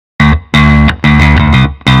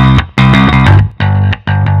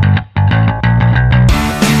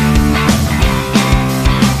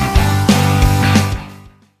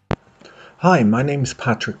Hi, my name is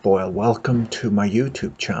Patrick Boyle. Welcome to my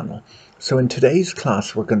YouTube channel. So in today's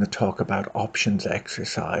class, we're going to talk about options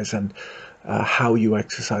exercise and how you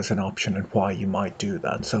exercise an option and why you might do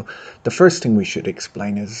that. So the first thing we should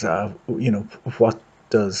explain is, what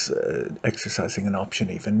does exercising an option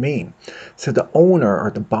even mean? So the owner or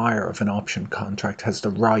the buyer of an option contract has the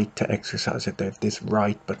right to exercise it. They have this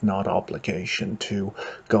right but not obligation to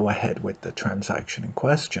go ahead with the transaction in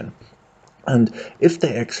question. And if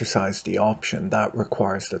they exercise the option, that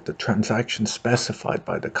requires that the transaction specified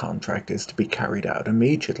by the contract is to be carried out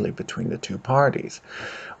immediately between the two parties.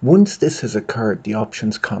 Once this has occurred, the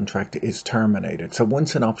options contract is terminated. So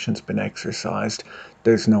once an option's been exercised,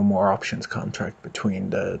 there's no more options contract between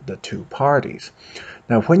the two parties.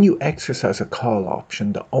 Now, when you exercise a call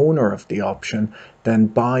option, the owner of the option then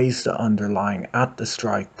buys the underlying at the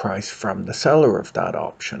strike price from the seller of that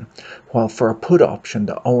option, while for a put option,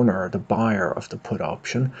 the owner or the buyer of the put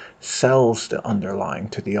option sells the underlying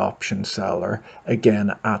to the option seller,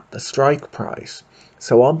 again at the strike price.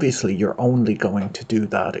 So obviously you're only going to do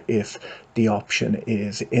that if the option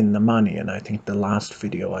is in the money, and I think the last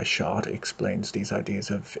video I shot explains these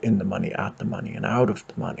ideas of in the money, at the money, and out of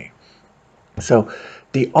the money. So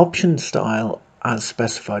the option style as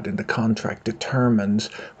specified in the contract determines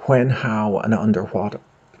when, how, and under what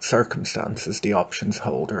circumstances the options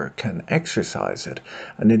holder can exercise it.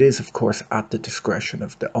 And it is, of course, at the discretion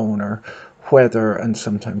of the owner whether and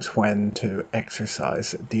sometimes when to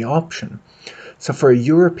exercise the option. So for a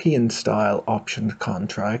European style option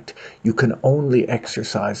contract, you can only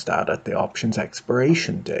exercise that at the option's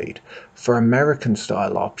expiration date. For American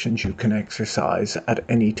style options, you can exercise at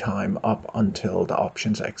any time up until the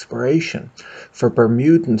option's expiration. For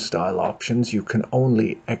Bermudan style options, you can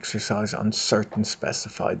only exercise on certain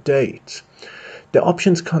specified dates. The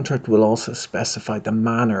options contract will also specify the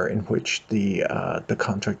manner in which the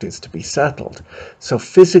contract is to be settled. So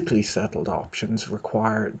physically settled options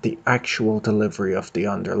require the actual delivery of the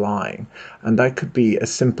underlying, and that could be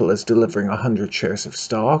as simple as delivering 100 shares of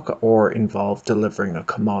stock or involve delivering a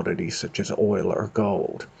commodity such as oil or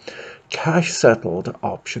gold. Cash settled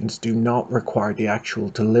options do not require the actual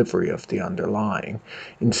delivery of the underlying.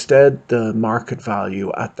 Instead, the market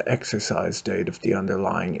value at the exercise date of the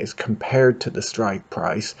underlying is compared to the strike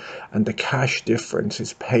price, and the cash difference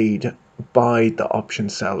is paid by the option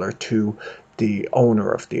seller to the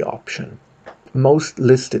owner of the option. Most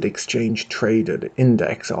listed exchange traded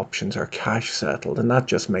index options are cash settled, and that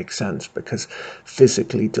just makes sense because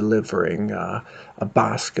physically delivering a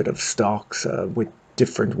basket of stocks with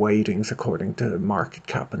different weightings according to market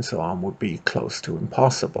cap and so on would be close to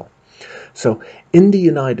impossible. So in the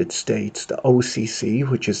United States, the OCC,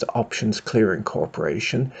 which is the Options Clearing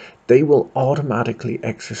Corporation, they will automatically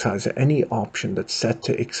exercise any option that's set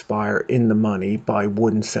to expire in the money by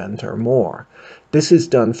 1 cent or more. This is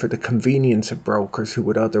done for the convenience of brokers who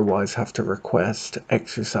would otherwise have to request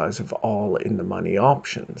exercise of all in the money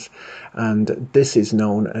options. And this is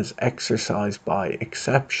known as exercise by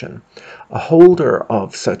exception. A holder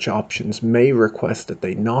of such options may request that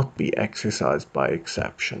they not be exercised by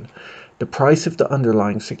exception. The price of the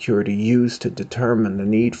underlying security used to determine the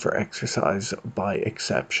need for exercise by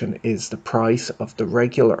exception is the price of the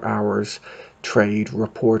regular hours trade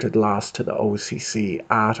reported last to the OCC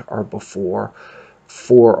at or before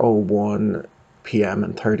 4:01 p.m.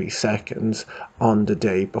 and 30 seconds on the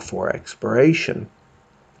day before expiration.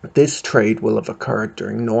 This trade will have occurred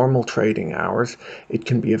during normal trading hours. It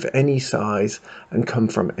can be of any size and come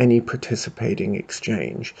from any participating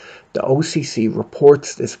exchange. The OCC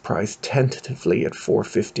reports this price tentatively at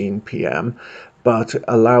 4:15 p.m., but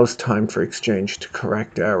allows time for exchange to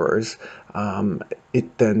correct errors.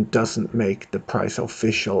 It then doesn't make the price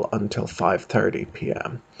official until 5:30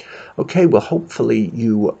 p.m. Okay, well, hopefully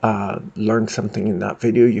you learned something in that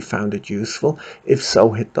video. You found it useful. If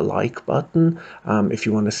so, hit the like button. If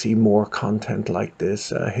you want to see more content like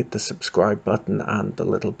this, hit the subscribe button and the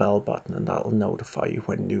little bell button, and that'll notify you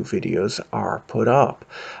when new videos are put up.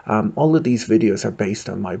 All of these videos are based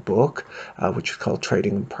on my book, which is called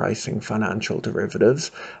Trading and Pricing Financial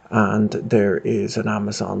Derivatives, and there is an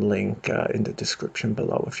Amazon link in the description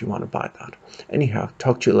below if you want to buy that. Anyhow,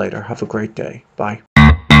 talk to you later. Have a great day. Bye.